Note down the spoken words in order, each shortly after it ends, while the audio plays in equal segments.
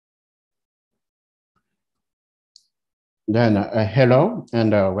Hello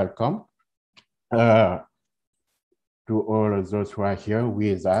and welcome uh, to all of those who are here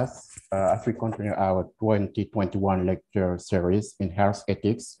with us as we continue our 2021 lecture series in health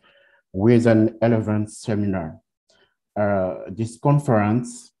ethics with an 11th seminar. This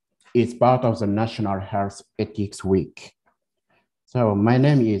conference is part of the National Health Ethics Week. So my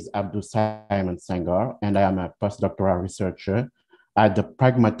name is Abdul Simon Senghor, and I am a postdoctoral researcher at the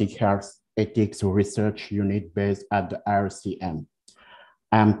Pragmatic Health Ethics Research Unit based at the RCM.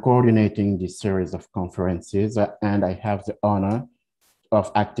 I'm coordinating this series of conferences, and I have the honor of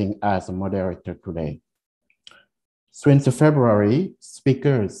acting as a moderator today. Since February,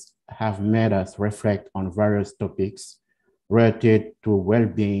 speakers have made us reflect on various topics related to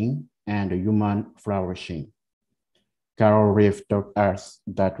well-being and human flourishing. Carol Reeve taught us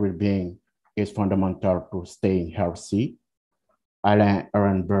that well-being is fundamental to staying healthy. Alain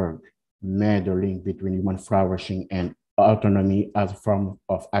Ehrenberg made a link between human flourishing and autonomy as a form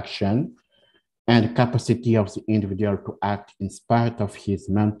of action and capacity of the individual to act in spite of his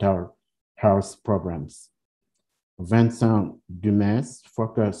mental health problems. Vincent Dumas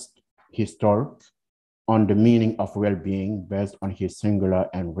focused his talk on the meaning of well-being based on his singular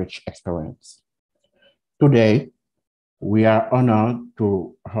and rich experience. Today, we are honored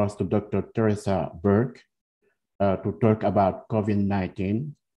to host Dr. Teresa Burke to talk about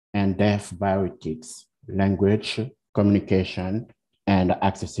COVID-19 and deaf bioethics, language, communication, and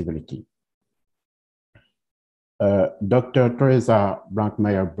accessibility. Dr. Teresa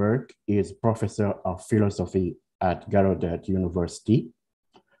Blankmeyer Burke is professor of philosophy at Gallaudet University,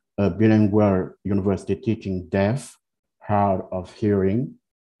 a bilingual university teaching deaf, hard of hearing,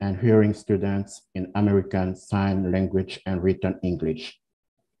 and hearing students in American Sign Language and Written English.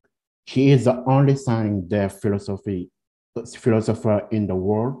 She is the only signing deaf philosopher in the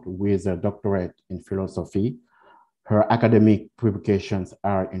world with a doctorate in philosophy. Her academic publications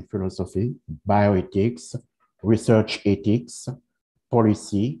are in philosophy, bioethics, research ethics,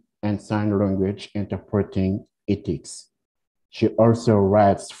 policy, and sign language interpreting ethics. She also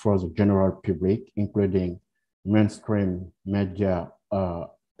writes for the general public, including mainstream media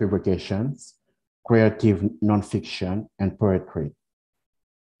publications, creative nonfiction, and poetry.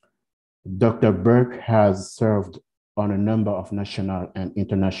 Dr. Burke has served on a number of national and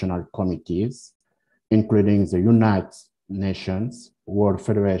international committees, including the United Nations, World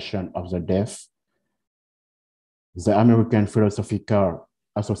Federation of the Deaf, the American Philosophical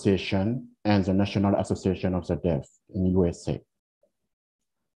Association, and the National Association of the Deaf in the USA.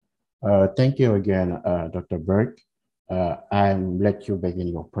 Thank you again, Dr. Burke. I'll let you begin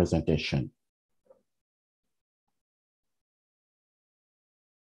your presentation.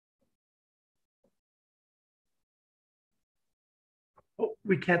 Oh,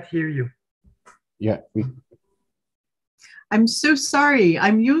 we can't hear you. Yeah. I'm so sorry.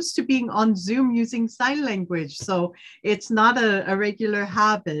 I'm used to being on Zoom using sign language, so it's not a regular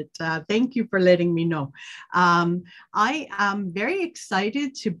habit. Thank you for letting me know. I am very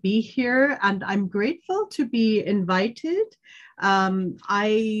excited to be here, and I'm grateful to be invited.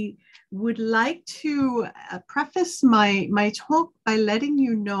 I would like to preface my talk by letting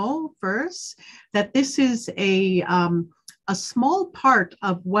you know first that this is a small part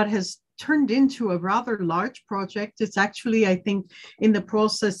of what has turned into a rather large project. It's actually, I think, in the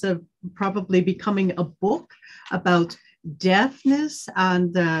process of probably becoming a book about deafness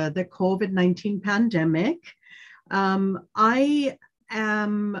and the COVID-19 pandemic. I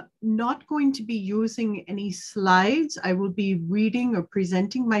am not going to be using any slides. I will be reading or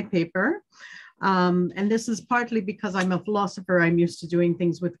presenting my paper. And this is partly because I'm a philosopher, I'm used to doing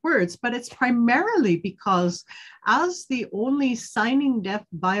things with words, but it's primarily because as the only signing deaf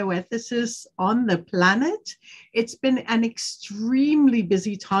bioethicist on the planet, it's been an extremely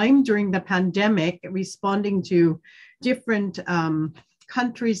busy time during the pandemic, responding to different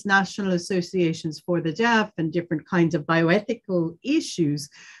countries' national associations for the deaf and different kinds of bioethical issues.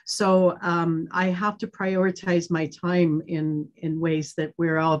 So I have to prioritize my time in ways that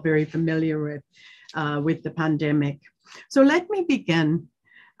we're all very familiar with the pandemic. So let me begin.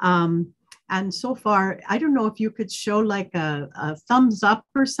 And so far, I don't know if you could show like a thumbs up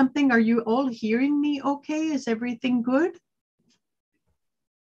or something. Are you all hearing me okay? Is everything good?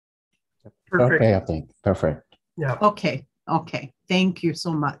 Perfect. Okay, I think, perfect. Yeah. Okay. Okay, thank you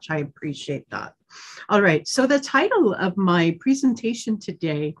so much. I appreciate that. All right, so the title of my presentation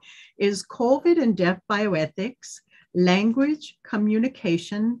today is COVID and Deaf Bioethics, Language,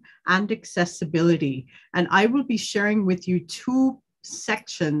 Communication, and Accessibility. And I will be sharing with you two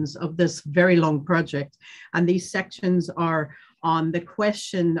sections of this very long project. And these sections are on the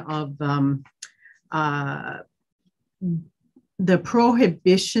question of the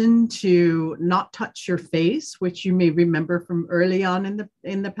prohibition to not touch your face, which you may remember from early on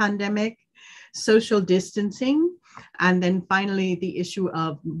in the pandemic, social distancing, and then finally the issue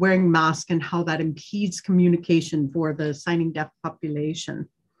of wearing masks and how that impedes communication for the signing deaf population.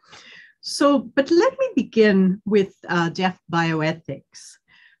 So, but let me begin with deaf bioethics.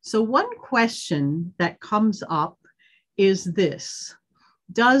 So one question that comes up is this: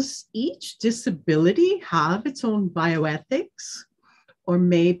 does each disability have its own bioethics? Or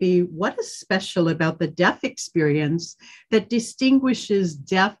maybe what is special about the deaf experience that distinguishes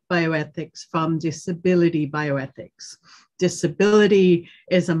deaf bioethics from disability bioethics? Disability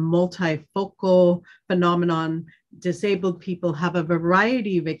is a multifocal phenomenon. Disabled people have a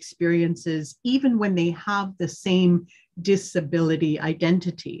variety of experiences, even when they have the same disability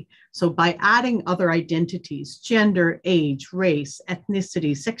identity. So by adding other identities, gender, age, race,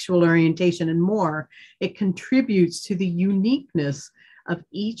 ethnicity, sexual orientation, and more, it contributes to the uniqueness of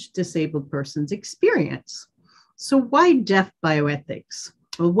each disabled person's experience. So why deaf bioethics?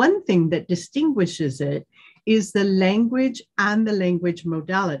 Well, one thing that distinguishes it is the language and the language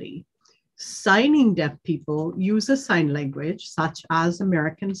modality. Signing deaf people use a sign language, such as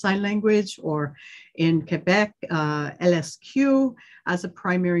American Sign Language, or in Quebec, LSQ, as a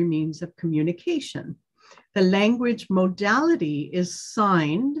primary means of communication. The language modality is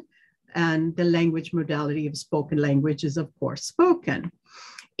signed, and the language modality of spoken language is, of course, spoken.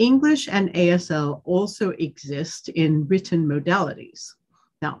 English and ASL also exist in written modalities.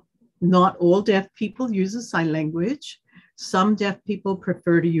 Now, not all deaf people use a sign language. Some deaf people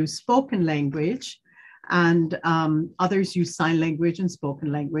prefer to use spoken language, and others use sign language and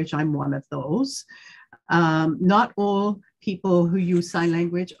spoken language. I'm one of those. Not all people who use sign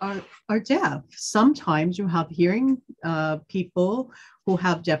language are deaf. Sometimes you have hearing people who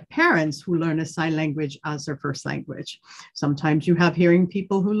have deaf parents who learn a sign language as their first language. Sometimes you have hearing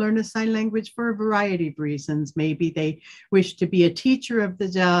people who learn a sign language for a variety of reasons. Maybe they wish to be a teacher of the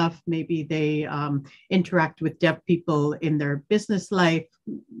deaf. Maybe they interact with deaf people in their business life,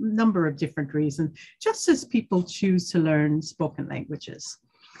 number of different reasons, just as people choose to learn spoken languages.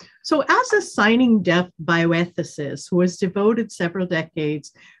 So as a signing deaf bioethicist who has devoted several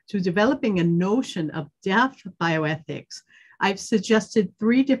decades to developing a notion of deaf bioethics, I've suggested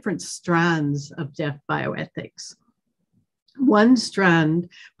 3 different strands of deaf bioethics. One strand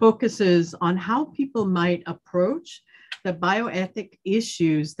focuses on how people might approach the bioethic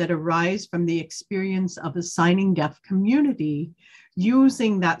issues that arise from the experience of a signing deaf community,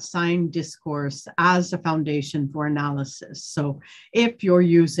 using that sign discourse as a foundation for analysis. So if you're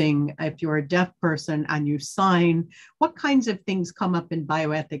a deaf person and you sign, what kinds of things come up in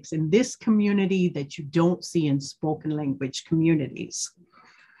bioethics in this community that you don't see in spoken language communities?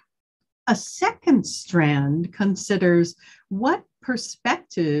 A second strand considers what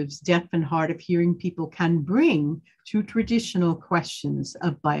perspectives deaf and hard of hearing people can bring to traditional questions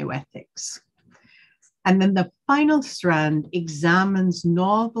of bioethics. And then the final strand examines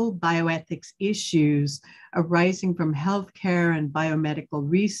novel bioethics issues arising from healthcare and biomedical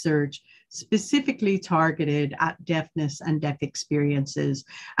research, specifically targeted at deafness and deaf experiences.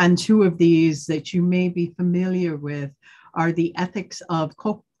 And 2 of these that you may be familiar with are the ethics of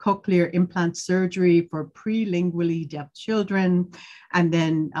cochlear implant surgery for prelingually deaf children. And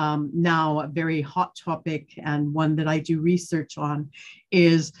then now a very hot topic, and one that I do research on,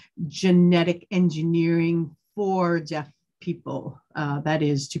 is genetic engineering for deaf people. That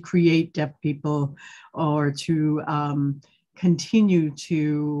is, to create deaf people or to continue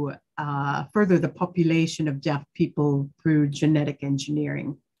to further the population of deaf people through genetic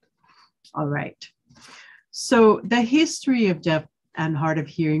engineering. All right. So the history of deaf and hard of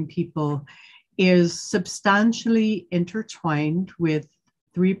hearing people is substantially intertwined with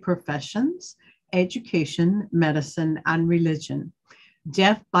 3 professions: education, medicine, and religion.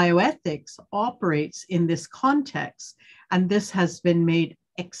 Deaf bioethics operates in this context, and this has been made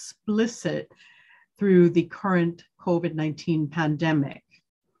explicit through the current COVID-19 pandemic.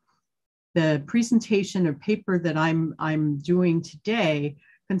 The presentation or paper that I'm doing today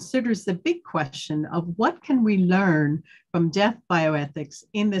considers the big question of what can we learn from deaf bioethics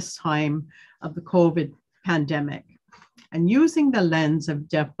in this time of the COVID pandemic. And using the lens of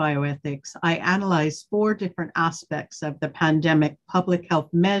deaf bioethics, I analyzed 4 different aspects of the pandemic public health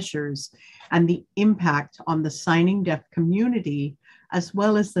measures and the impact on the signing deaf community, as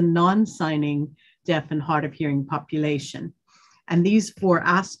well as the non-signing deaf and hard of hearing population. And these 4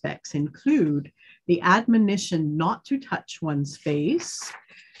 aspects include the admonition not to touch one's face,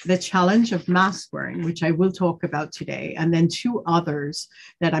 the challenge of mask wearing, which I will talk about today, and then two others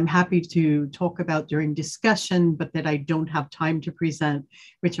that I'm happy to talk about during discussion, but that I don't have time to present,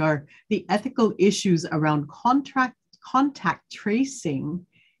 which are the ethical issues around contact tracing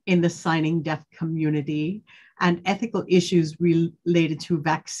in the signing deaf community and ethical issues related to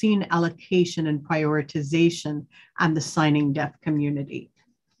vaccine allocation and prioritization and the signing deaf community.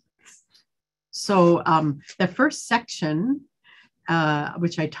 So the first section,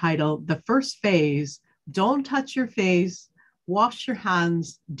 which I titled The First Phase, Don't Touch Your Face, Wash Your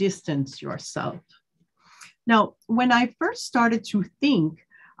Hands, Distance Yourself. Now, when I first started to think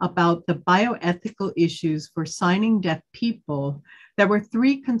about the bioethical issues for signing deaf people, there were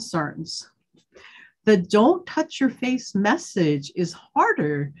three concerns. The don't touch your face message is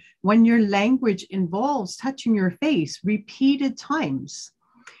harder when your language involves touching your face repeated times.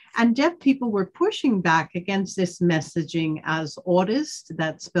 And deaf people were pushing back against this messaging as autist,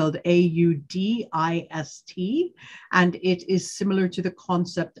 that's spelled A-U-D-I-S-T, and it is similar to the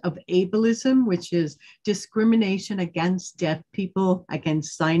concept of ableism, which is discrimination against deaf people,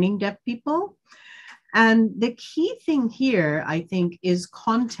 against signing deaf people. And the key thing here, I think, is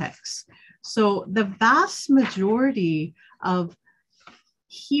context. So the vast majority of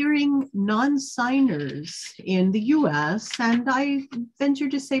hearing non-signers in the US, and I venture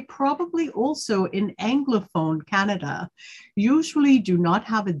to say probably also in Anglophone Canada, usually do not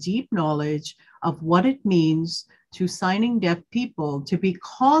have a deep knowledge of what it means to signing deaf people to be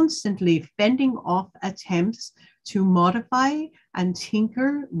constantly fending off attempts to modify and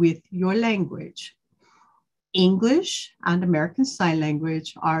tinker with your language. English and American Sign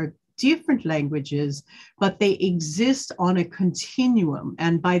Language are different languages, but they exist on a continuum.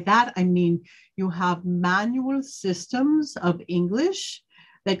 And by that, I mean, you have manual systems of English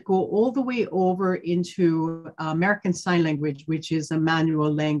that go all the way over into American Sign Language, which is a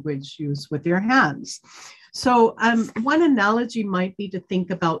manual language used with your hands. So one analogy might be to think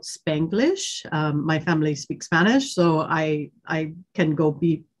about Spanglish. My family speaks Spanish, so I can go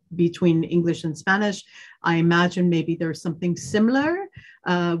between English and Spanish. I imagine maybe there's something similar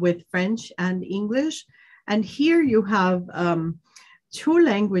with French and English. And here you have two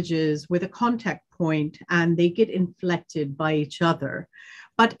languages with a contact point, and they get inflected by each other.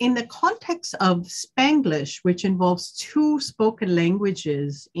 But in the context of Spanglish, which involves two spoken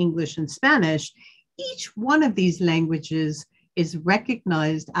languages, English and Spanish, each one of these languages is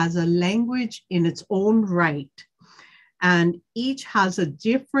recognized as a language in its own right. And each has a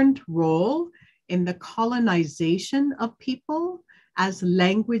different role in the colonization of people as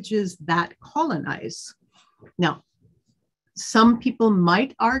languages that colonize. Now, some people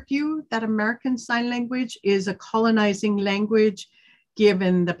might argue that American Sign Language is a colonizing language,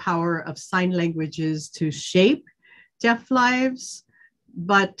 given the power of sign languages to shape deaf lives.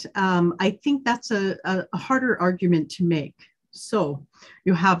 But I think that's a harder argument to make. So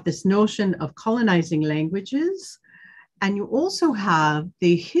you have this notion of colonizing languages, and you also have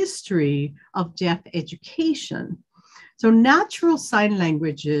the history of deaf education. So natural sign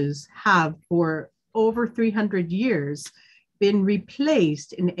languages have for over 300 years been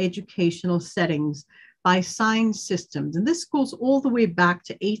replaced in educational settings by sign systems. And this goes all the way back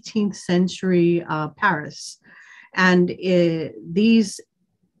to 18th century Paris. And these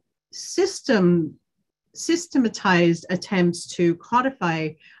systematized attempts to codify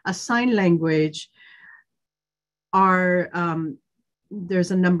a sign language are,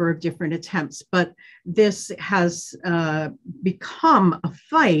 there's a number of different attempts, but this has become a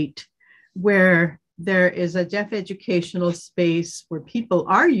fight where there is a deaf educational space where people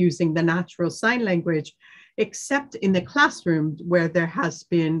are using the natural sign language, except in the classroom where there has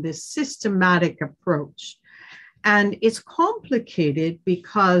been this systematic approach. And it's complicated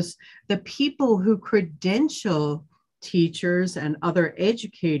because the people who credential teachers and other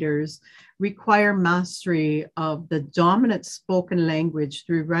educators require mastery of the dominant spoken language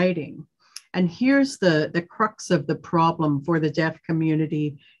through writing. And here's the crux of the problem for the deaf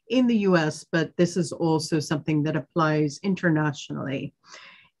community in the US, but this is also something that applies internationally.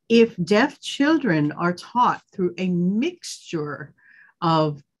 If deaf children are taught through a mixture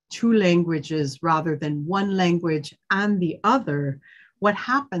of two languages rather than one language and the other, what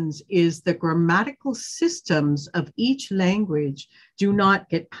happens is the grammatical systems of each language do not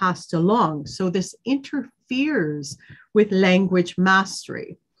get passed along. So this interferes with language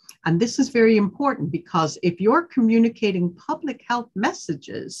mastery. And this is very important because if you're communicating public health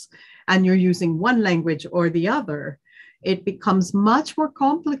messages and you're using one language or the other, it becomes much more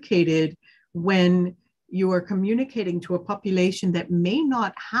complicated when you are communicating to a population that may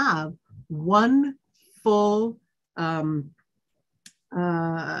not have one full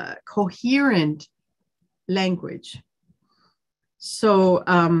coherent language. So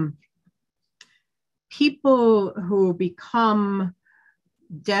people who become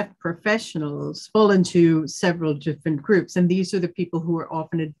deaf professionals fall into several different groups. And these are the people who are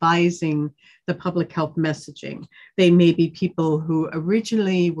often advising the public health messaging. They may be people who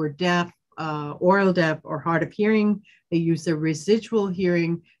originally were deaf, oral deaf, or hard of hearing. They use their residual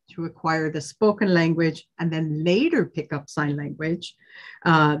hearing to acquire the spoken language and then later pick up sign language.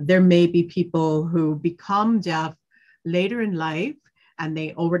 There may be people who become deaf later in life, and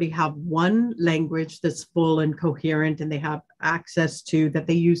they already have one language that's full and coherent, and they have access to that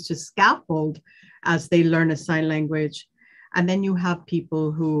they use to scaffold as they learn a sign language. And then you have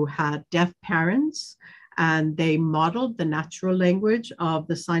people who had deaf parents, and they modeled the natural language of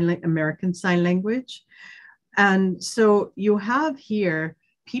the American Sign Language. And so you have here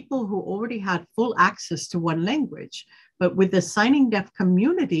people who already had full access to one language. But with the signing deaf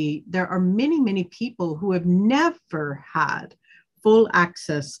community, there are many, many people who have never had full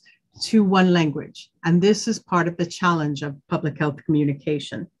access to one language. And this is part of the challenge of public health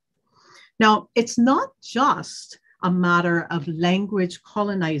communication. Now, it's not just a matter of language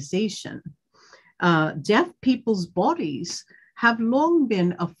colonization. Deaf people's bodies have long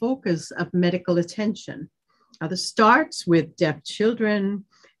been a focus of medical attention. This starts with deaf children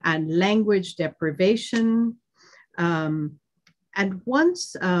and language deprivation. And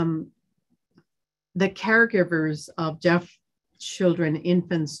once the caregivers of deaf children,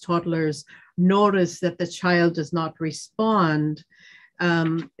 infants, toddlers notice that the child does not respond,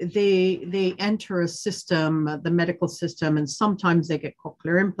 they enter a system, the medical system, and sometimes they get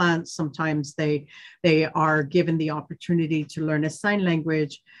cochlear implants, sometimes they are given the opportunity to learn a sign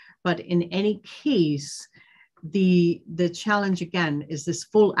language. But in any case, the challenge again is this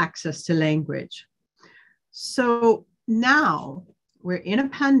full access to language. So now we're in a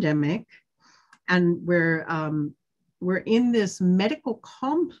pandemic, and we're in this medical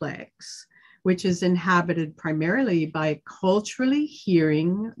complex, which is inhabited primarily by culturally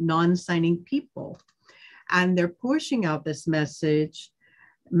hearing, non-signing people. And they're pushing out this messages.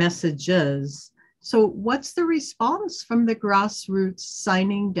 So what's the response from the grassroots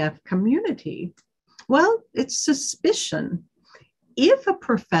signing deaf community? Well, it's suspicion. If a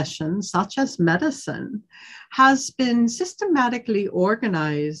profession such as medicine has been systematically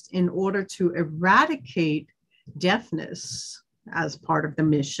organized in order to eradicate deafness as part of the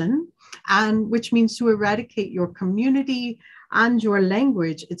mission, and which means to eradicate your community and your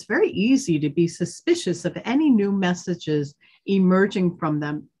language, it's very easy to be suspicious of any new messages emerging from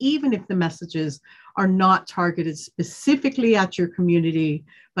them, even if the messages are not targeted specifically at your community,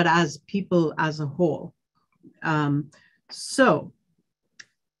 but as people as a whole. So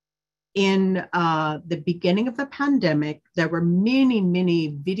in the beginning of the pandemic, there were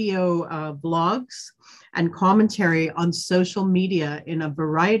many video blogs and commentary on social media in a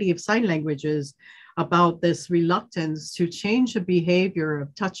variety of sign languages about this reluctance to change the behavior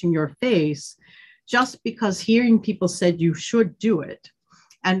of touching your face just because hearing people said you should do it.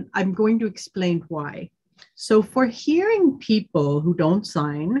 And I'm going to explain why. So for hearing people who don't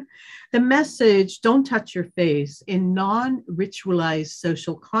sign, the message, don't touch your face, in non-ritualized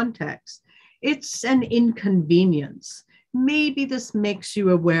social context, it's an inconvenience. Maybe this makes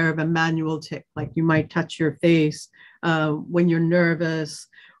you aware of a manual tic, like you might touch your face when you're nervous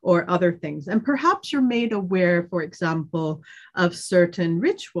or other things. And perhaps you're made aware, for example, of certain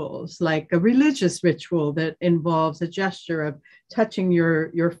rituals, like a religious ritual that involves a gesture of touching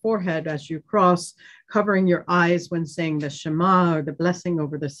your forehead as you cross, covering your eyes when saying the Shema or the blessing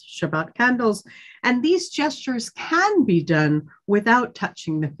over the Shabbat candles. And these gestures can be done without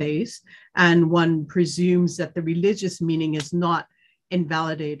touching the face. And one presumes that the religious meaning is not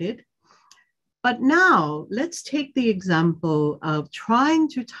invalidated. But now let's take the example of trying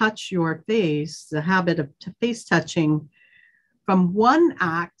to touch your face, the habit of face touching, from one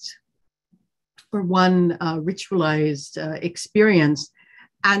act or one ritualized experience,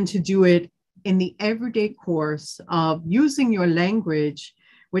 and to do it in the everyday course of using your language,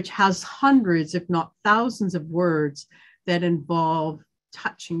 which has hundreds, if not thousands of words that involve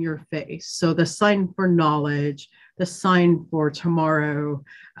touching your face. So the sign for knowledge, the sign for tomorrow,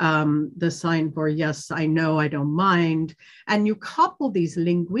 the sign for yes, I know, I don't mind. And you couple these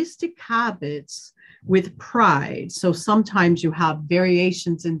linguistic habits with pride. So sometimes you have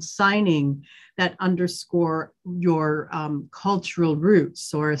variations in signing that underscore your cultural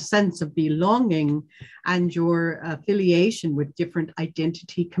roots or a sense of belonging and your affiliation with different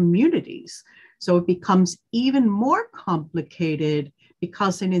identity communities. So it becomes even more complicated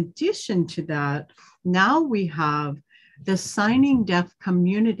because in addition to that, now we have the signing deaf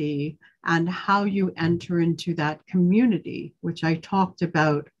community and how you enter into that community, which I talked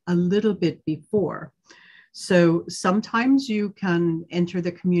about a little bit before. So sometimes you can enter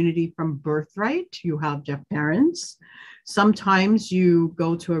the community from birthright. You have deaf parents. Sometimes you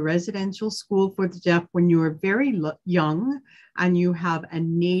go to a residential school for the deaf when you are very young and you have a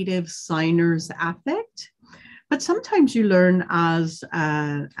native signer's affect. But sometimes you learn as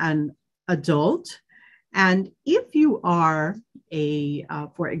an adult. And if you are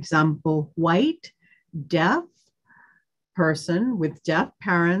for example, white, deaf person with deaf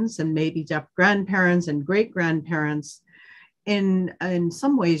parents and maybe deaf grandparents and great-grandparents, in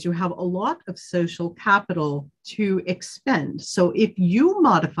some ways you have a lot of social capital to expend. So if you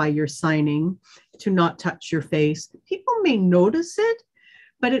modify your signing to not touch your face, people may notice it,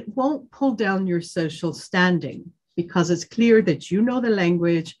 but it won't pull down your social standing because it's clear that you know the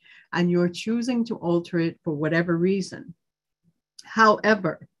language and you're choosing to alter it for whatever reason.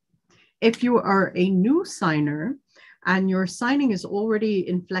 However, if you are a new signer and your signing is already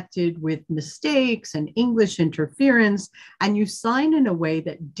inflected with mistakes and English interference, and you sign in a way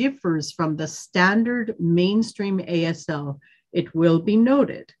that differs from the standard mainstream ASL, it will be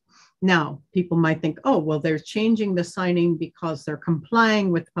noted. Now, people might think, oh, well, they're changing the signing because they're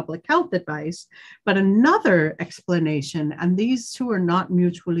complying with public health advice. But another explanation, and these two are not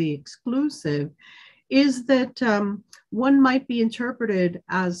mutually exclusive, is that one might be interpreted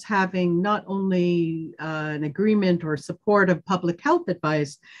as having not only an agreement or support of public health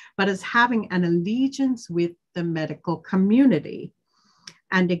advice, but as having an allegiance with the medical community.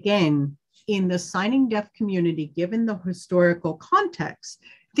 And again, in the signing deaf community, given the historical context,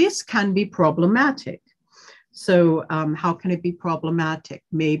 this can be problematic. So how can it be problematic?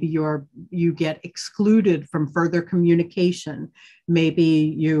 Maybe you get excluded from further communication.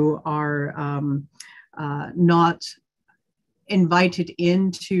 Maybe you are not invited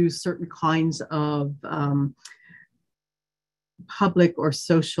into certain kinds of public or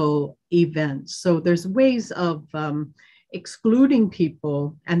social events. So there's ways of excluding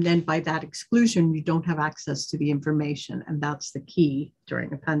people, and then by that exclusion, you don't have access to the information. And that's the key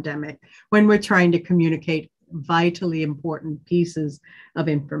during a pandemic when we're trying to communicate vitally important pieces of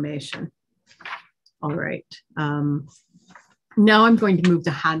information. All right. Now I'm going to move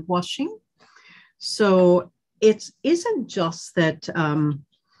to hand washing. So it isn't just that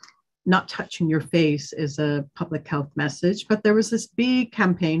not touching your face is a public health message, but there was this big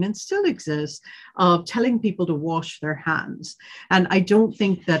campaign, and still exists, of telling people to wash their hands. And I don't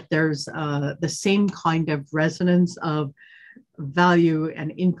think that there's the same kind of resonance of value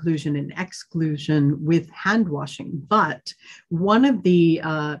and inclusion and exclusion with hand washing. But one of the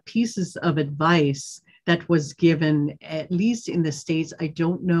pieces of advice that was given, at least in the States, I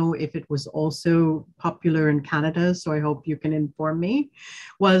don't know if it was also popular in Canada, so I hope you can inform me,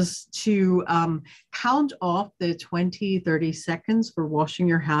 was to count off the 20, 30 seconds for washing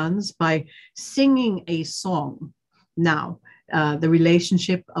your hands by singing a song. Now, the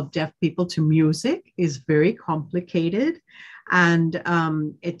relationship of deaf people to music is very complicated. And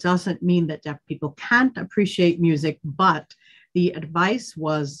it doesn't mean that deaf people can't appreciate music, but the advice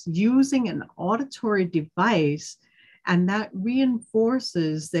was using an auditory device, and that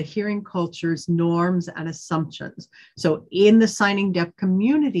reinforces the hearing culture's norms and assumptions. So in the signing deaf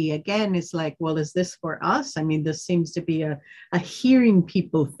community, again, it's like, well, is this for us? I mean, this seems to be a hearing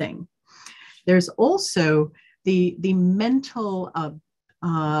people thing. There's also the mental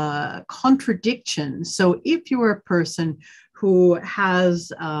contradiction. So if you're a person who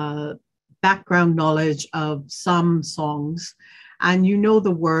has background knowledge of some songs and you know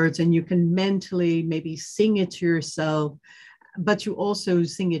the words and you can mentally maybe sing it to yourself, but you also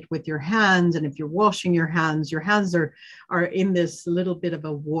sing it with your hands. And if you're washing your hands are in this little bit of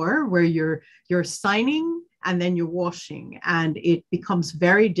a war where you're signing and then you're washing, and it becomes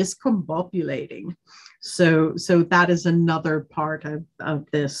very discombobulating. So that is another part of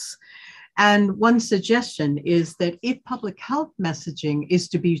this. And one suggestion is that if public health messaging is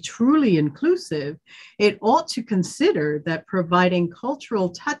to be truly inclusive, it ought to consider that providing cultural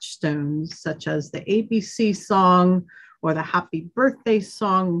touchstones such as the ABC song or the happy birthday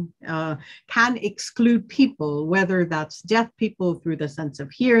song can exclude people, whether that's deaf people through the sense of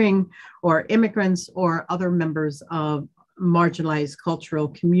hearing, or immigrants, or other members of marginalized cultural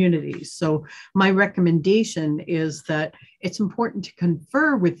communities. So my recommendation is that it's important to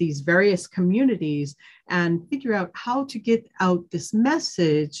confer with these various communities and figure out how to get out this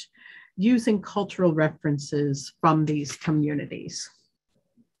message using cultural references from these communities.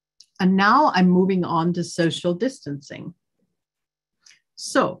 And now I'm moving on to social distancing.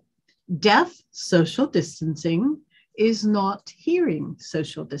 So deaf social distancing is not hearing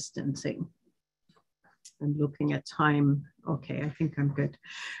social distancing. I'm looking at time. Okay, I think I'm good.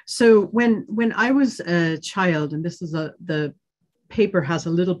 So when I was a child, and this is the paper has a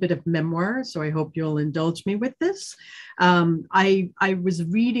little bit of memoir, so I hope you'll indulge me with this. I was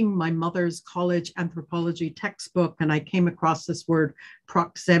reading my mother's college anthropology textbook, and I came across this word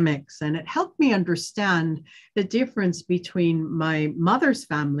proxemics, and it helped me understand the difference between my mother's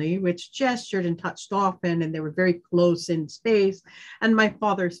family, which gestured and touched often, and they were very close in space, and my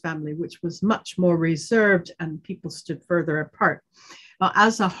father's family, which was much more reserved, and people stood further apart. Now,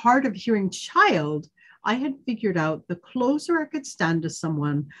 as a hard of hearing child, I had figured out the closer I could stand to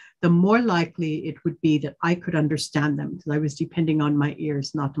someone, the more likely it would be that I could understand them, because I was depending on my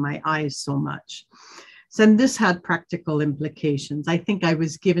ears, not my eyes so much. So and this had practical implications. I think I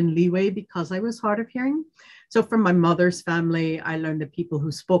was given leeway because I was hard of hearing. So from my mother's family, I learned that people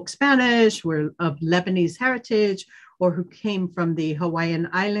who spoke Spanish were of Lebanese heritage, or who came from the Hawaiian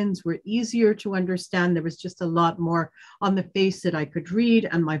Islands were easier to understand. There was just a lot more on the face that I could read.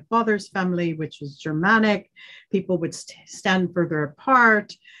 And my father's family, which was Germanic, people would stand further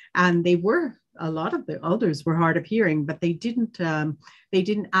apart. And they were, a lot of the elders were hard of hearing, but they didn't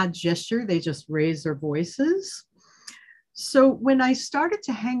add gesture, they just raised their voices. So when I started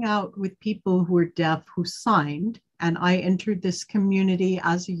to hang out with people who were deaf who signed, and I entered this community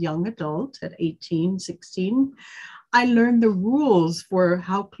as a young adult at 18, 16, I learned the rules for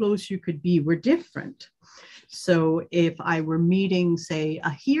how close you could be were different. So if I were meeting, say,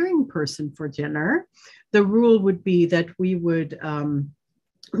 a hearing person for dinner, the rule would be that we would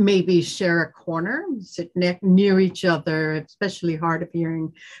maybe share a corner, sit near each other, especially hard of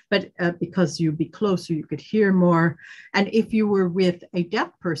hearing, but because you'd be closer, you could hear more. And if you were with a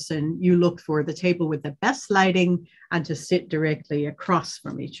deaf person, you looked for the table with the best lighting and to sit directly across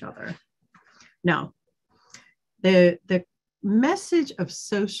from each other. Now, the message of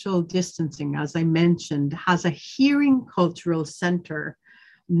social distancing, as I mentioned, has a hearing cultural center,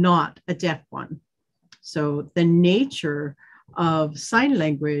 not a deaf one. So the nature of sign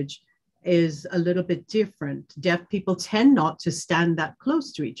language is a little bit different. Deaf people tend not to stand that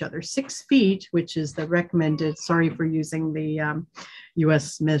close to each other. 6 feet, which is the recommended, sorry for using the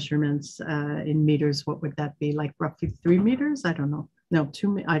US measurements in meters, what would that be, like roughly 3 meters? I don't know. No,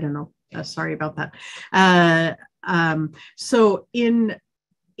 2, I don't know. Sorry about that. So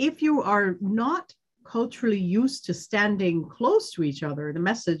if you are not culturally used to standing close to each other, the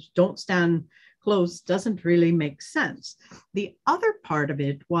message don't stand close doesn't really make sense. The other part of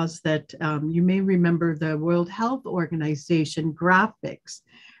it was that you may remember the World Health Organization graphics,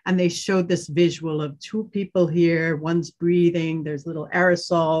 and they showed this visual of 2 people here, one's breathing, there's little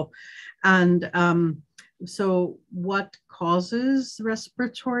aerosol. And so what causes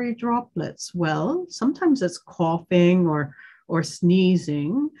respiratory droplets? Well, sometimes it's coughing or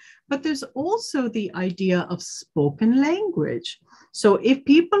sneezing, but there's also the idea of spoken language. So if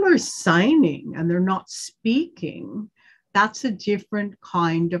people are signing and they're not speaking, that's a different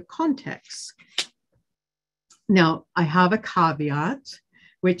kind of context. Now, I have a caveat,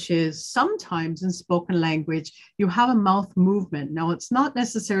 which is sometimes in spoken language, you have a mouth movement. Now, it's not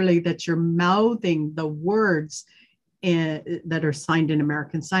necessarily that you're mouthing the words that are signed in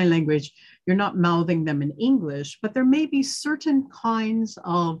American Sign Language. You're not mouthing them in English, but there may be certain kinds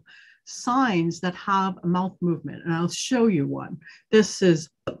of signs that have a mouth movement. And I'll show you one. This is,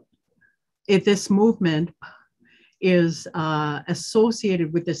 if this movement is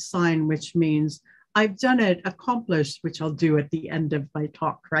associated with this sign, which means I've done it, accomplished, which I'll do at the end of my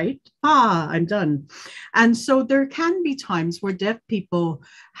talk, right? I'm done. And so there can be times where deaf people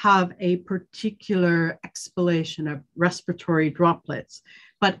have a particular explanation of respiratory droplets,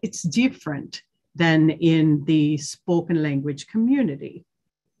 but it's different than in the spoken language community.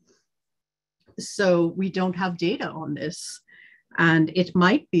 So we don't have data on this. And it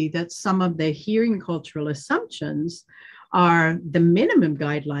might be that some of the hearing cultural assumptions are the minimum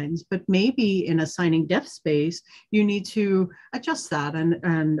guidelines, but maybe in a signing deaf space, you need to adjust that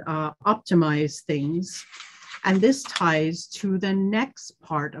and optimize things. And this ties to the next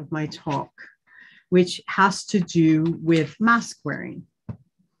part of my talk, which has to do with mask wearing.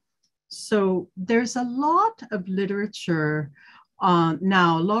 So there's a lot of literature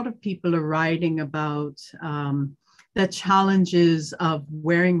now. A lot of people are writing about the challenges of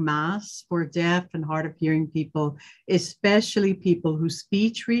wearing masks for deaf and hard of hearing people, especially people who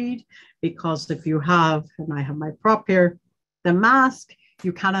speech read, because if you have, and I have my prop here, the mask,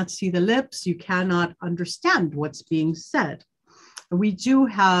 you cannot see the lips, you cannot understand what's being said. We do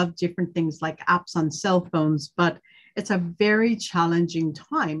have different things like apps on cell phones, but it's a very challenging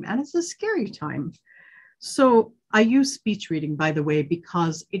time and it's a scary time. So I use speech reading, by the way,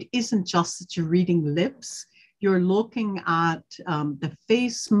 because it isn't just that you're reading lips. You're looking at the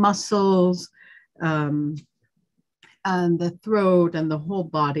face muscles and the throat and the whole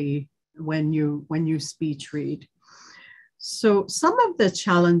body when you speech read. So some of the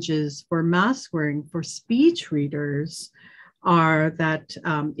challenges for mask wearing for speech readers are that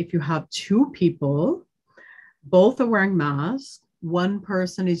if you have two people, both are wearing masks, one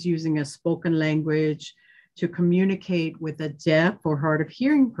person is using a spoken language to communicate with a deaf or hard of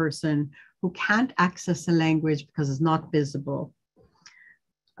hearing person who can't access the language because it's not visible.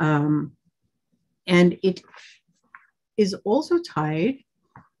 And it is also tied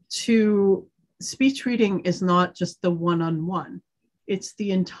to speech reading is not just the one-on-one. It's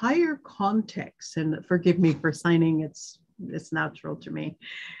the entire context. And forgive me for signing, it's natural to me.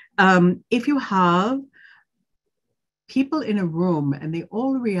 If you have people in a room and they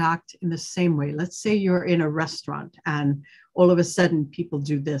all react in the same way, let's say you're in a restaurant and all of a sudden people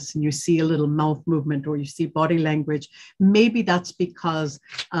do this and you see a little mouth movement or you see body language, maybe that's because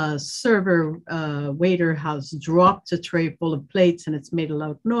a server waiter has dropped a tray full of plates and it's made a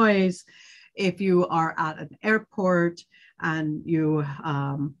loud noise. If you are at an airport and you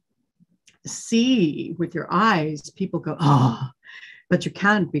see with your eyes, people go, oh, but you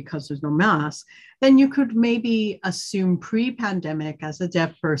can't because there's no mask, then you could maybe assume pre-pandemic as a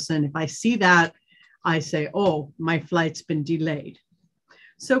deaf person, if I see that, I say, oh, my flight's been delayed.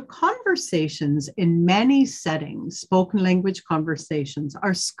 So conversations in many settings, spoken language conversations,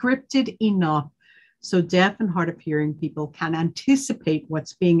 are scripted enough so deaf and hard of hearing people can anticipate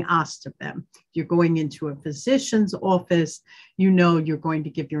what's being asked of them. You're going into a physician's office, you know you're going to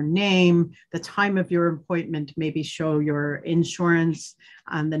give your name, the time of your appointment, maybe show your insurance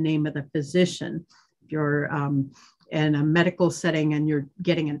and the name of the physician. If you're in a medical setting and you're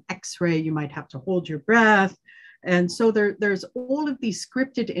getting an x-ray, you might have to hold your breath. And so there's all of these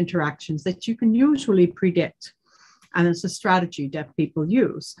scripted interactions that you can usually predict. And it's a strategy deaf people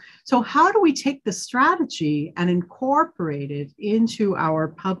use. So how do we take the strategy and incorporate it into our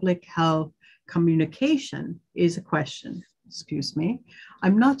public health communication is a question. Excuse me.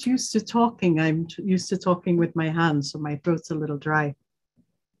 I'm not used to talking. I'm used to talking with my hands, so my throat's a little dry.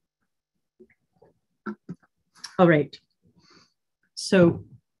 All right. So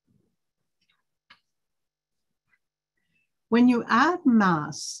when you add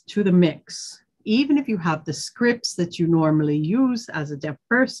mass to the mix, even if you have the scripts that you normally use as a deaf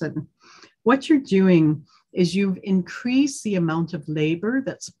person, what you're doing is you've increased the amount of labor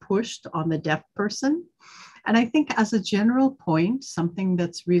that's pushed on the deaf person. And I think as a general point, something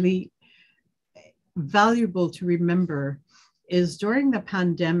that's really valuable to remember is during the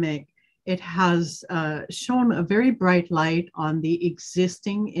pandemic, it has shown a very bright light on the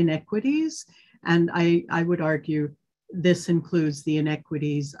existing inequities. And I would argue this includes the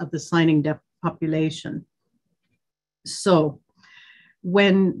inequities of the signing deaf population. So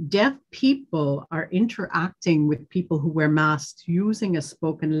when deaf people are interacting with people who wear masks using a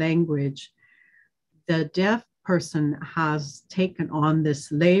spoken language, the deaf person has taken on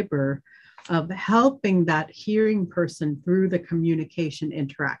this labor of helping that hearing person through the communication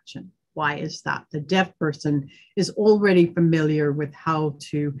interaction. Why is that? The deaf person is already familiar with how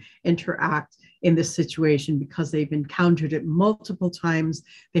to interact in this situation because they've encountered it multiple times.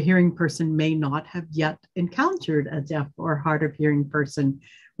 The hearing person may not have yet encountered a deaf or hard of hearing person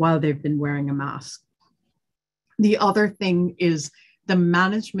while they've been wearing a mask. The other thing is the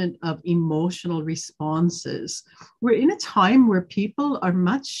management of emotional responses. We're in a time where people are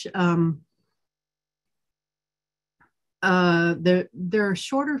much, there are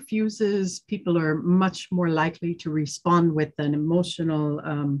shorter fuses. People are much more likely to respond with an emotional,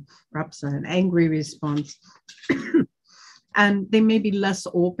 perhaps an angry response. And they may be less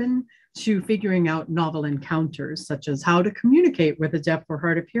open to figuring out novel encounters, such as how to communicate with a deaf or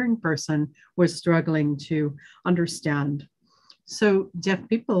hard of hearing person who is struggling to understand. So deaf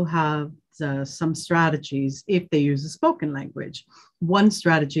people have some strategies if they use a spoken language. One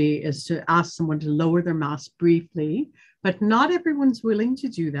strategy is to ask someone to lower their mask briefly, but not everyone's willing to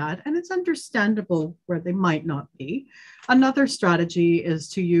do that, and it's understandable where they might not be. Another strategy is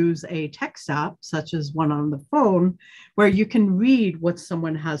to use a text app, such as one on the phone, where you can read what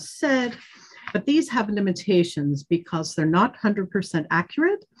someone has said, but these have limitations because they're not 100%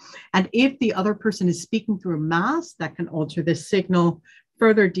 accurate. And if the other person is speaking through a mask, that can alter the signal,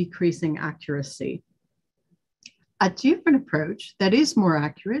 further decreasing accuracy. A different approach that is more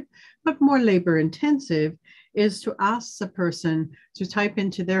accurate, but more labor intensive, is to ask the person to type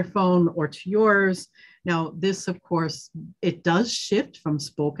into their phone or to yours. Now, this, of course, it does shift from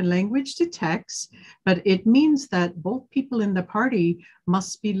spoken language to text, but it means that both people in the party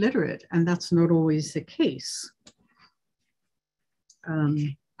must be literate, and that's not always the case.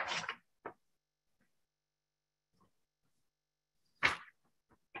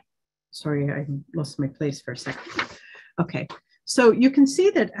 Sorry, I lost my place for a second. Okay, so you can see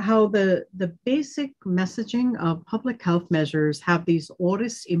that how the basic messaging of public health measures have these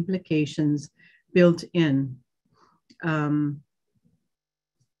audit implications built in.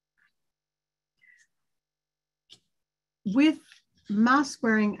 With mask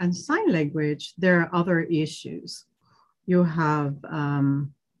wearing and sign language, there are other issues. You have, I'll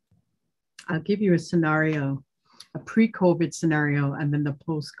give you a scenario, a pre-COVID scenario and then the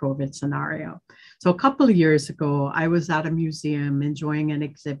post-COVID scenario. So a couple of years ago, I was at a museum enjoying an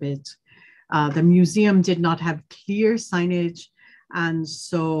exhibit. The museum did not have clear signage, and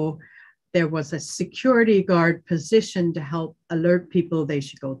so there was a security guard positioned to help alert people they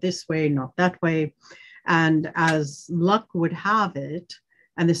should go this way, not that way. And as luck would have it,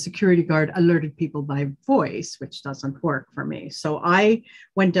 and the security guard alerted people by voice, which doesn't work for me. So I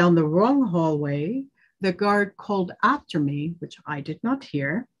went down the wrong hallway. The guard called after me, which I did not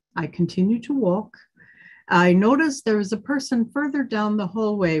hear. I continued to walk. I noticed there was a person further down the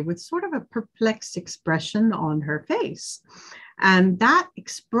hallway with sort of a perplexed expression on her face. And that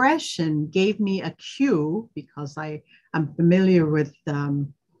expression gave me a cue, because I am familiar with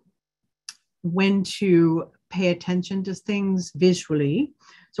when to pay attention to things visually.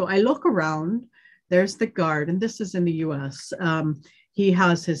 So I look around, there's the guard, and this is in the US. He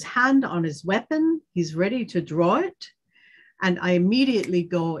has his hand on his weapon, he's ready to draw it. And I immediately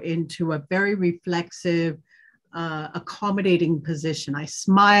go into a very reflexive, accommodating position. I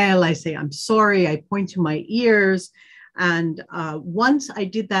smile, I say, I'm sorry, I point to my ears. And once I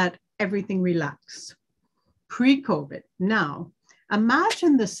did that, everything relaxed. Pre-COVID. Now,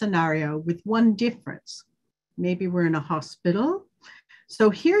 imagine the scenario with one difference. Maybe we're in a hospital. So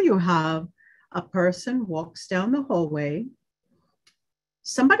here you have a person walks down the hallway,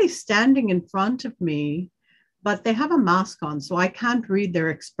 somebody's standing in front of me, but they have a mask on, so I can't read their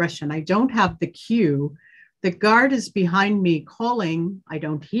expression. I don't have the cue. The guard is behind me calling, I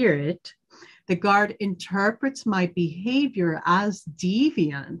don't hear it. The guard interprets my behavior as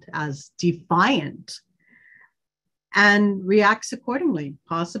deviant, as defiant, and reacts accordingly,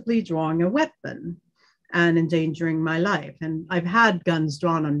 possibly drawing a weapon and endangering my life. And I've had guns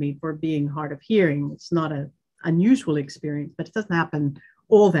drawn on me for being hard of hearing. It's not an unusual experience, but it doesn't happen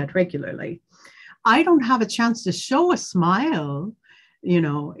all that regularly. I don't have a chance to show a smile, you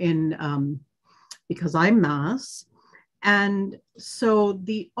know, because I'm masked. And so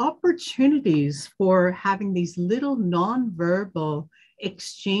the opportunities for having these little nonverbal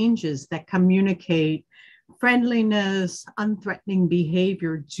exchanges that communicate friendliness, unthreatening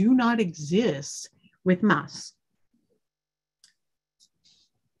behavior do not exist with masks.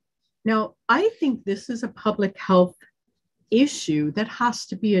 Now, I think this is a public health issue that has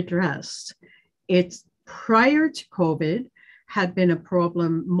to be addressed. It's prior to COVID had been a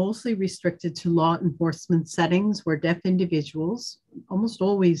problem mostly restricted to law enforcement settings where deaf individuals, almost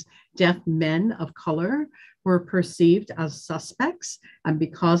always deaf men of color, were perceived as suspects. And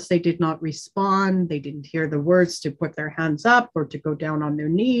because they did not respond, they didn't hear the words to put their hands up or to go down on their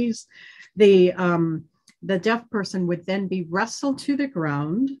knees, the deaf person would then be wrestled to the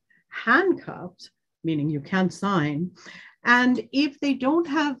ground, handcuffed, meaning you can't sign. And if they don't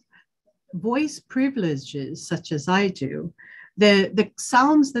have voice privileges, such as I do, the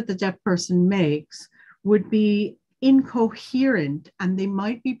sounds that the deaf person makes would be incoherent, and they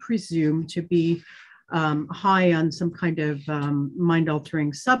might be presumed to be high on some kind of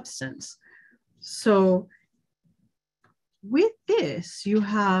mind-altering substance. So with this, you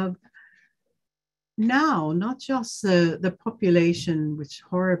have now not just the population, which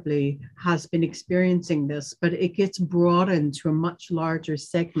horribly has been experiencing this, but it gets broadened to a much larger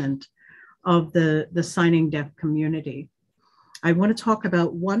segment of the signing deaf community. I want to talk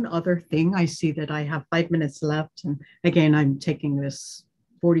about one other thing. I see that I have 5 minutes left. And again, I'm taking this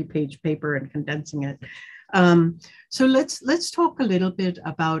 40-page paper and condensing it. So let's talk a little bit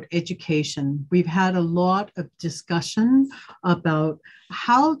about education. We've had a lot of discussion about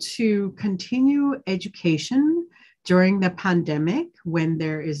how to continue education during the pandemic when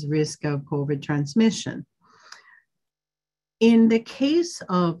there is risk of COVID transmission. In the case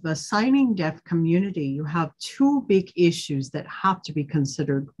of the signing deaf community, you have two big issues that have to be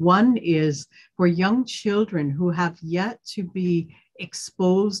considered. One is for young children who have yet to be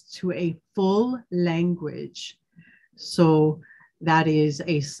exposed to a full language. So that is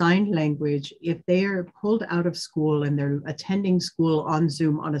a sign language. If they are pulled out of school and they're attending school on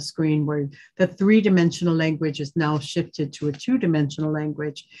Zoom on a screen where the three-dimensional language is now shifted to a two-dimensional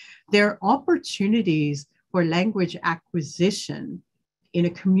language, there are opportunities for language acquisition in a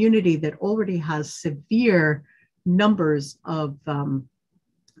community that already has severe numbers of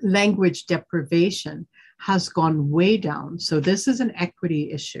language deprivation has gone way down. So this is an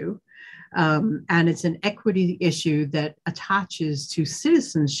equity issue. And it's an equity issue that attaches to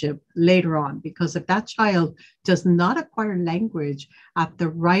citizenship later on, because if that child does not acquire language at the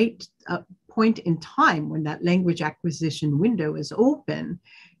right point in time when that language acquisition window is open,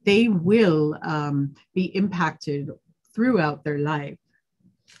 they will be impacted throughout their life.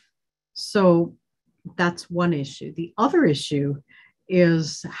 So that's one issue. The other issue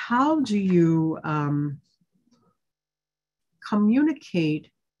is, how do you communicate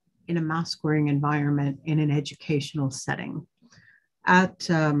in a mask-wearing environment in an educational setting? At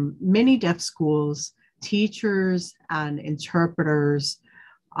many deaf schools, teachers and interpreters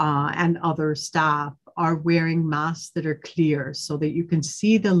and other staff are wearing masks that are clear so that you can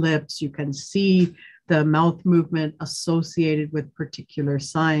see the lips, you can see the mouth movement associated with particular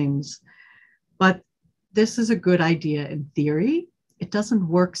signs. But this is a good idea in theory. It doesn't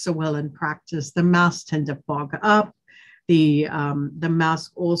work so well in practice. The masks tend to fog up. The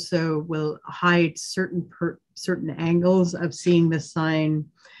mask also will hide certain angles of seeing the sign.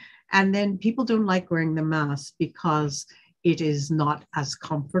 And then people don't like wearing the mask because it is not as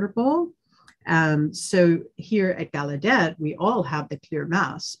comfortable. So here at Gallaudet, we all have the clear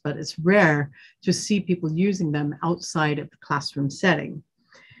masks, but it's rare to see people using them outside of the classroom setting.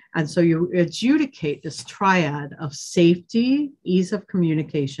 And so you adjudicate this triad of safety, ease of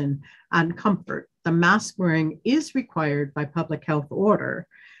communication, and comfort. The mask wearing is required by public health order,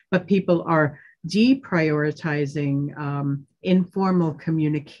 but people are deprioritizing informal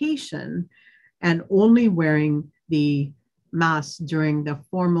communication and only wearing the mask during the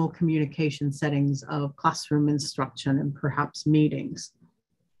formal communication settings of classroom instruction and perhaps meetings.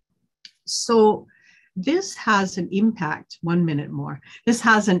 So this has an impact, 1 minute more, this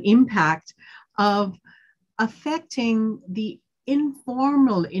has an impact of affecting the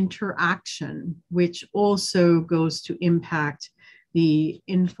informal interaction, which also goes to impact the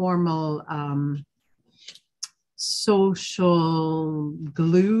informal social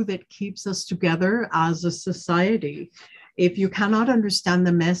glue that keeps us together as a society. If you cannot understand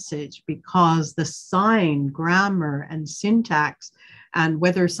the message because the sign, grammar, and syntax, and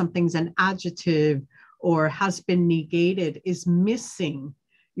whether something's an adjective or has been negated is missing,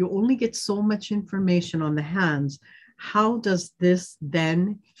 you only get so much information on the hands. How does this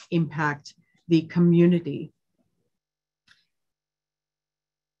then impact the community?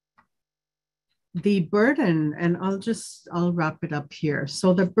 The burden, and I'll wrap it up here.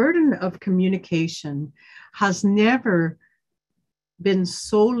 So the burden of communication has never been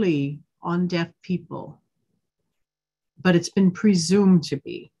solely on deaf people, but it's been presumed to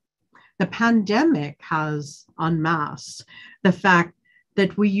be. The pandemic has unmasked the fact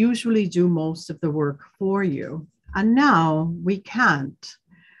that we usually do most of the work for you, and now we can't.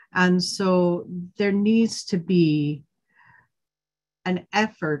 And so there needs to be an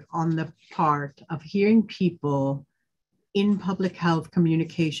effort on the part of hearing people in public health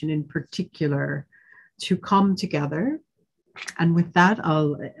communication in particular to come together. And with that,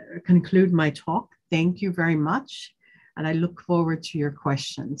 I'll conclude my talk. Thank you very much. And I look forward to your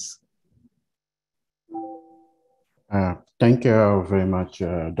questions. Thank you very much,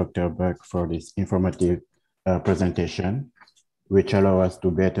 Dr. Burke, for this informative presentation, which allows us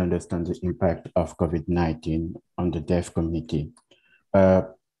to better understand the impact of COVID-19 on the deaf community.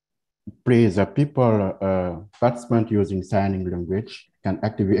 Please, participants using signing language can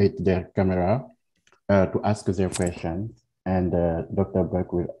activate their camera to ask their questions, and Dr.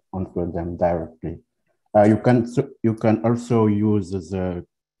 Burke will answer them directly. You can also use the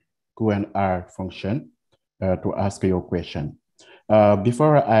Q&A function to ask your question.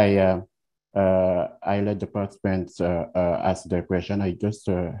 Before I let the participants ask their question, I just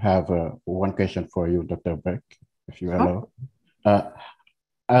have one question for you, Dr. Burke, if you allow.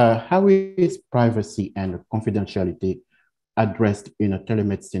 How is privacy and confidentiality addressed in a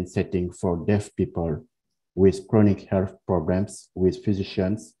telemedicine setting for deaf people with chronic health problems, with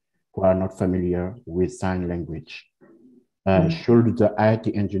physicians who are not familiar with sign language? Should the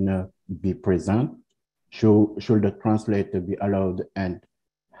IT engineer be present? Should the translator be allowed? And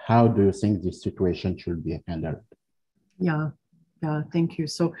how do you think this situation should be handled? Yeah, Thank you.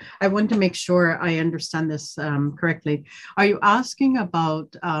 So I want to make sure I understand this correctly. Are you asking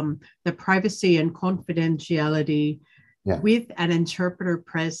about the privacy and confidentiality with an interpreter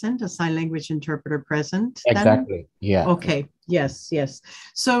present, a sign language interpreter present? Exactly. Yeah. Okay. Yes. Yes.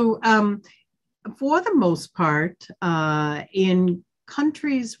 So for the most part, in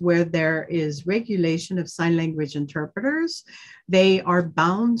countries where there is regulation of sign language interpreters, they are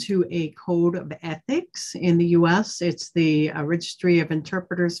bound to a code of ethics. In the US, it's the Registry of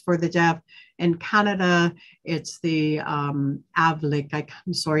Interpreters for the Deaf. In Canada, it's the AVLIC.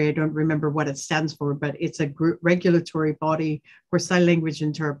 I'm sorry, I don't remember what it stands for, but it's a regulatory body for sign language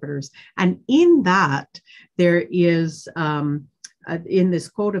interpreters. And in that, there is in this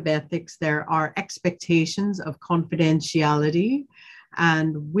code of ethics, there are expectations of confidentiality.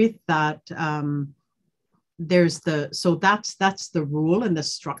 And with that, that's the rule and the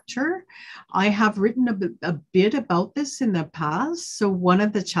structure. I have written a bit about this in the past. So one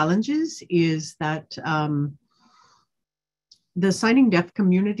of the challenges is that the signing deaf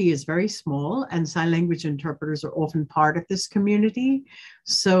community is very small, and sign language interpreters are often part of this community.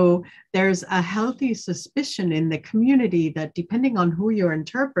 So there's a healthy suspicion in the community that depending on who your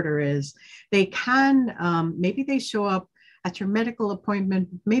interpreter is, they can, maybe they show up at your medical appointment,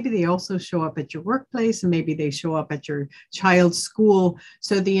 maybe they also show up at your workplace, and maybe they show up at your child's school.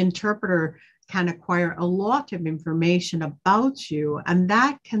 So the interpreter can acquire a lot of information about you, and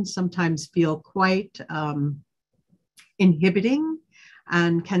that can sometimes feel quite inhibiting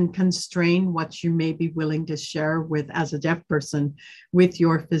and can constrain what you may be willing to share with, as a deaf person, with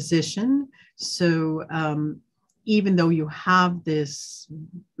your physician. So even though you have this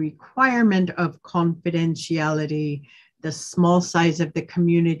requirement of confidentiality, the small size of the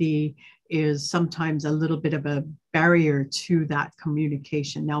community is sometimes a little bit of a barrier to that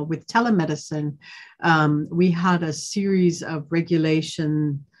communication. Now, with telemedicine, we had a series of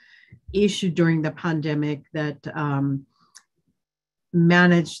regulation issued during the pandemic that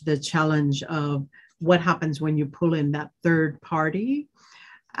managed the challenge of what happens when you pull in that third party.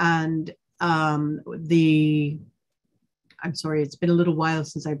 And I'm sorry, it's been a little while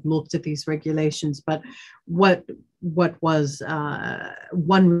since I've looked at these regulations, but what was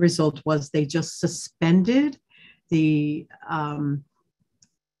one result was they just suspended the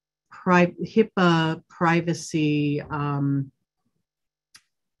HIPAA privacy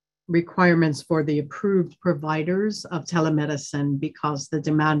requirements for the approved providers of telemedicine because the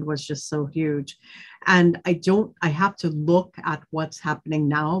demand was just so huge. And I have to look at what's happening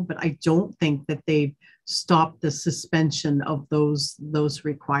now, but I don't think that they've stopped the suspension of those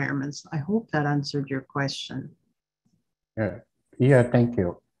requirements. I hope that answered your question. Yeah, thank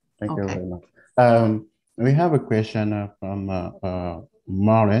you. Thank you very much. We have a question from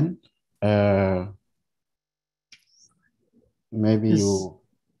Marlon. Maybe you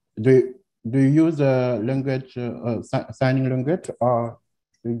do you use a language, signing language, or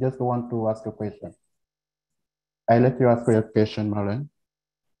you just want to ask a question? I let you ask your question, Marlon.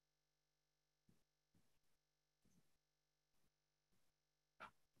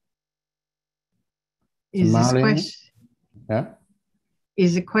 Is this question? Yeah.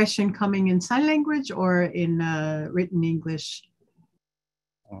 Is the question coming in sign language or in written English?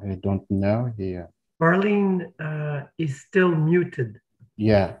 I don't know here. Marlene is still muted.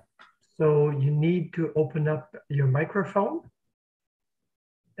 Yeah. So you need to open up your microphone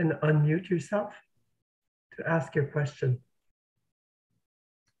and unmute yourself to ask your question.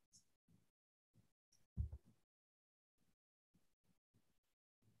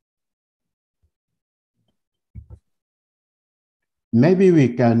 Maybe we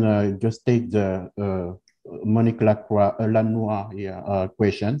can just take the Monique Lanois here,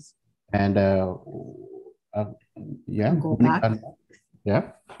 questions, and yeah, go back.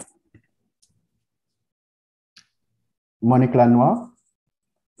 Yeah, Monique Lanois.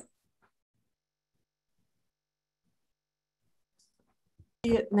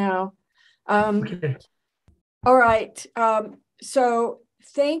 It now. Okay. All right. So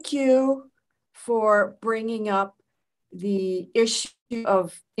thank you for bringing up the issue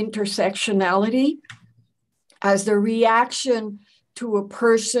of intersectionality as the reaction to a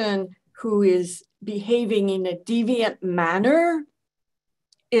person who is behaving in a deviant manner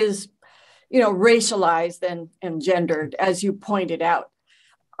is, racialized and gendered, as you pointed out.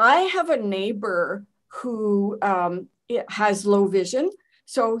 I have a neighbor who has low vision.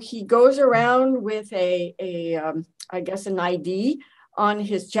 So he goes around with I guess an ID on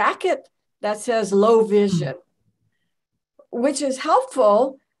his jacket that says low vision, which is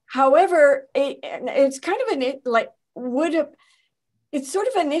helpful. However, it's kind of it's sort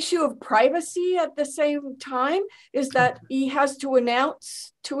of an issue of privacy at the same time, is that he has to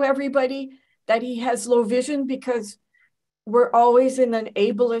announce to everybody that he has low vision because we're always in an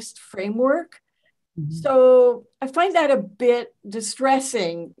ableist framework. Mm-hmm. So I find that a bit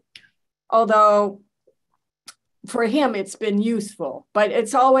distressing, although for him it's been useful. But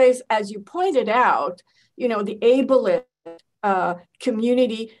it's always, as you pointed out, you know, the ableist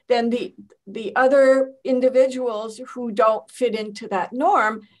community, then the other individuals who don't fit into that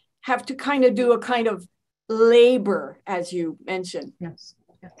norm have to kind of do a kind of labor, as you mentioned. Yes,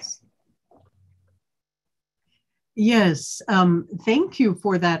 yes. Yes, thank you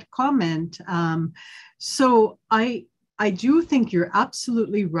for that comment. So I do think you're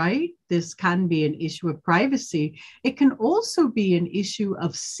absolutely right. This can be an issue of privacy. It can also be an issue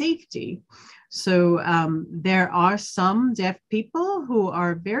of safety. So there are some deaf people who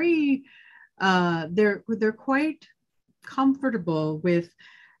are very, they're quite comfortable with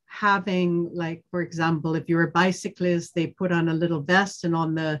having, like, for example, if you're a bicyclist, they put on a little vest, and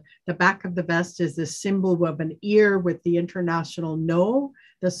on the back of the vest is the symbol of an ear with the international no,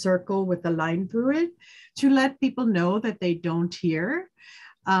 the circle with the line through it, to let people know that they don't hear.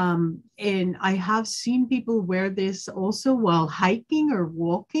 And I have seen people wear this also while hiking or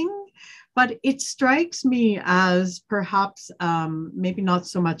walking, but it strikes me as perhaps maybe not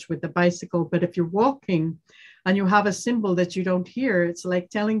so much with the bicycle, but if you're walking and you have a symbol that you don't hear, it's like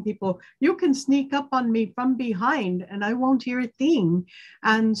telling people, you can sneak up on me from behind and I won't hear a thing.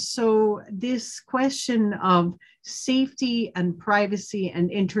 And so this question of safety and privacy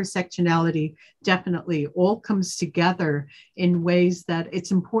and intersectionality definitely all comes together in ways that it's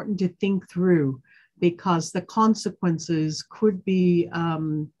important to think through, because the consequences could be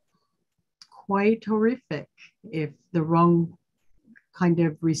quite horrific if the wrong kind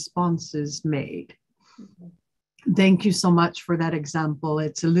of response is made. Mm-hmm. Thank you so much for that example.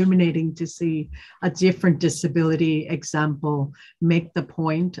 It's illuminating to see a different disability example make the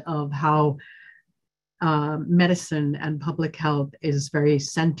point of how medicine and public health is very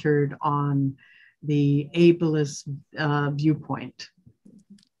centered on the ableist viewpoint.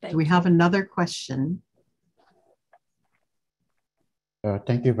 Do we have another question?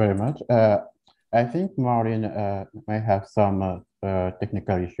 Thank you very much. I think Maureen may have some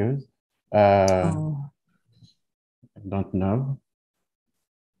technical issues. I don't know.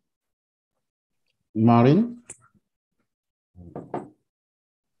 Maureen?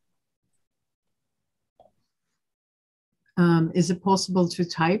 Is it possible to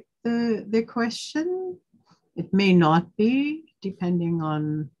type the question? It may not be, depending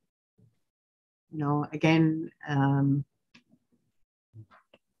on, you know, again,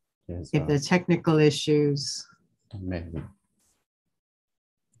 yes, if the technical issues. Maybe.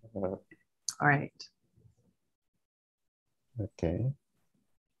 All right. Okay.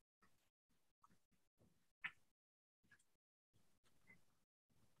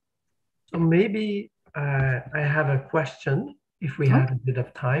 So maybe I have a question, if we have a bit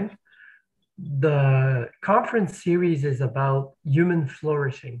of time. The conference series is about human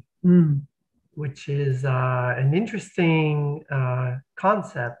flourishing, which is an interesting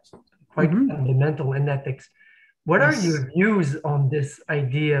concept, quite fundamental in ethics. What are your views on this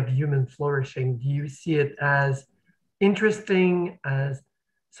idea of human flourishing? Do you see it as interesting, as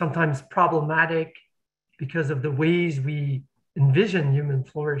sometimes problematic because of the ways we envision human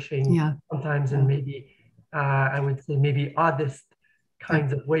flourishing, sometimes in maybe, I would say, maybe oddest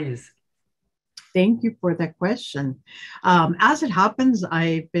kinds of ways? Thank you for that question. As it happens,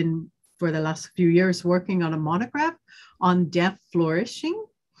 I've been, for the last few years, working on a monograph on deaf flourishing.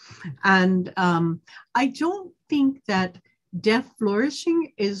 And I don't think that deaf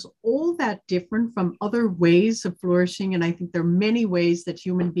flourishing is all that different from other ways of flourishing. And I think there are many ways that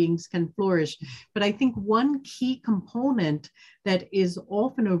human beings can flourish. But I think one key component that is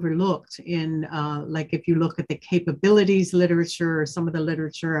often overlooked in, like if you look at the capabilities literature or some of the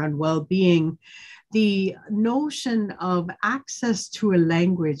literature on well-being, the notion of access to a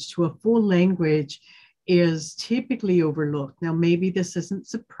language, to a full language, is typically overlooked. Now, maybe this isn't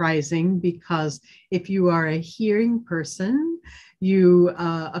surprising, because if you are a hearing person, you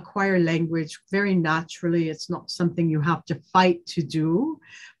acquire language very naturally. It's not something you have to fight to do.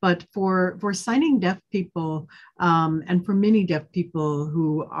 But for signing deaf people, and for many deaf people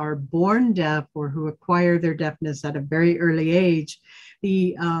who are born deaf or who acquire their deafness at a very early age,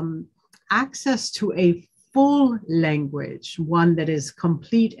 the access to a full language, one that is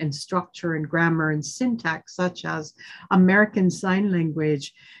complete in structure and grammar and syntax, such as American Sign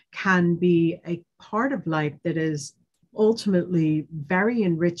Language, can be a part of life that is ultimately very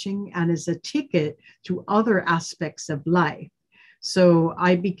enriching and is a ticket to other aspects of life. So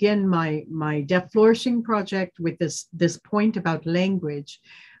I begin my Deaf Flourishing project with this point about language.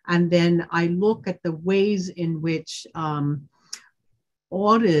 And then I look at the ways in which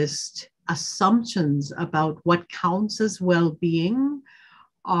autist assumptions about what counts as well-being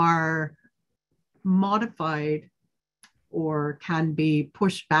are modified or can be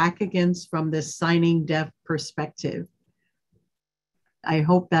pushed back against from this signing deaf perspective. I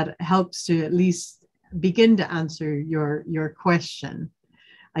hope that helps to at least begin to answer your question.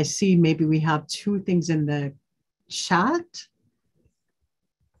 I see maybe we have two things in the chat.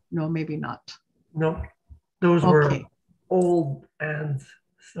 No, maybe not. No, those were old and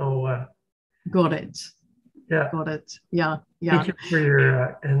so. Got it. Yeah. Got it. Yeah. Yeah. Thank you for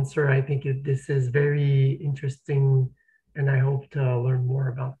your answer. I think this is very interesting, and I hope to learn more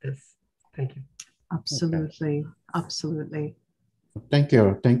about this. Thank you. Absolutely. Okay. Absolutely. Thank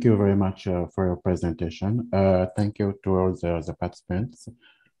you. Thank you very much for your presentation. Thank you to all the participants.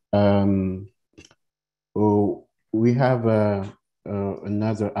 We have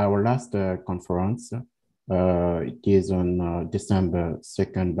our last conference. It is on December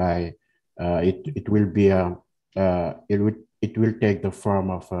 2nd by, it will take the form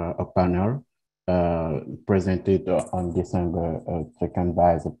of a panel presented on December 2nd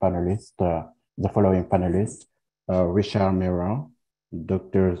by the panelists, the following panelists: Richard Meron,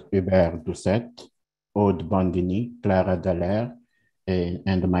 Dr. Hubert Doucet, Aude Bandini, Clara Dallaire,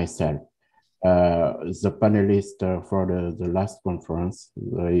 and myself. The panelist for the last conference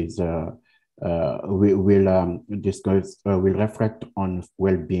is we will discuss, will reflect on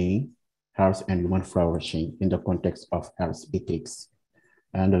well-being, health, and human flourishing in the context of health ethics.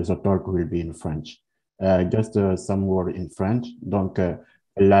 And the talk will be in French. Just some word in French. Donc,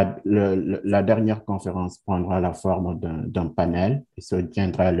 la dernière conférence prendra la forme d'un panel et se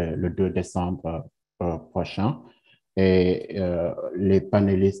tiendra le 2 décembre prochain. Et les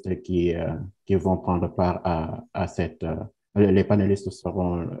panélistes qui vont prendre part à cette... les panélistes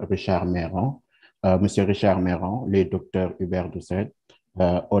seront Richard Meron, Monsieur Richard Meron, les docteurs Hubert Doucet,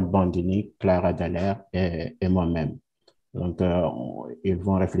 Aude Bandini, Clara Dallaire et moi-même. Donc, ils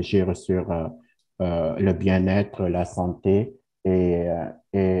vont réfléchir sur le bien-être, la santé et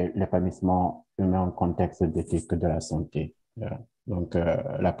l'épanouissement humain en contexte d'éthique de la santé. Donc,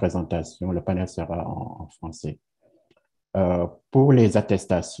 la présentation, le panel sera en français. Pour les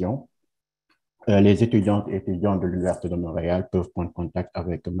attestations, les étudiantes et étudiants de l'Université de Montréal peuvent prendre contact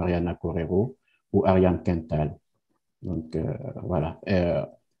avec Mariana Correro ou Ariane Quintal. Donc, voilà.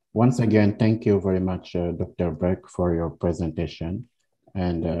 Once again, thank you very much, Dr. Burke, for your presentation.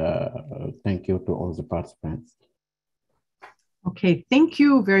 And thank you to all the participants. Okay, thank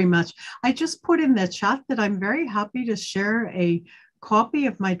you very much. I just put in the chat that I'm very happy to share a copy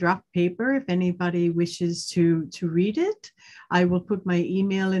of my draft paper if anybody wishes to read it. I will put my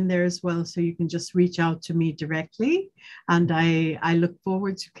email in there as well, so you can just reach out to me directly. And I look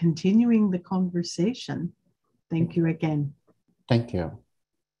forward to continuing the conversation. Thank you again. Thank you.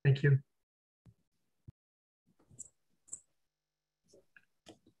 Thank you.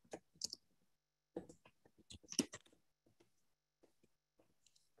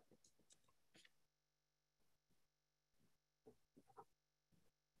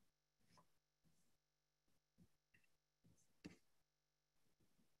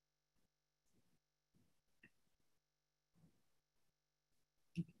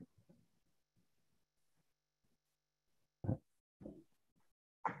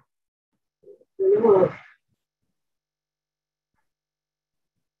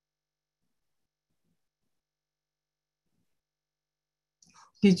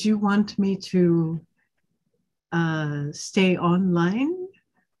 Did you want me to stay online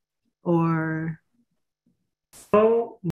or? Oh.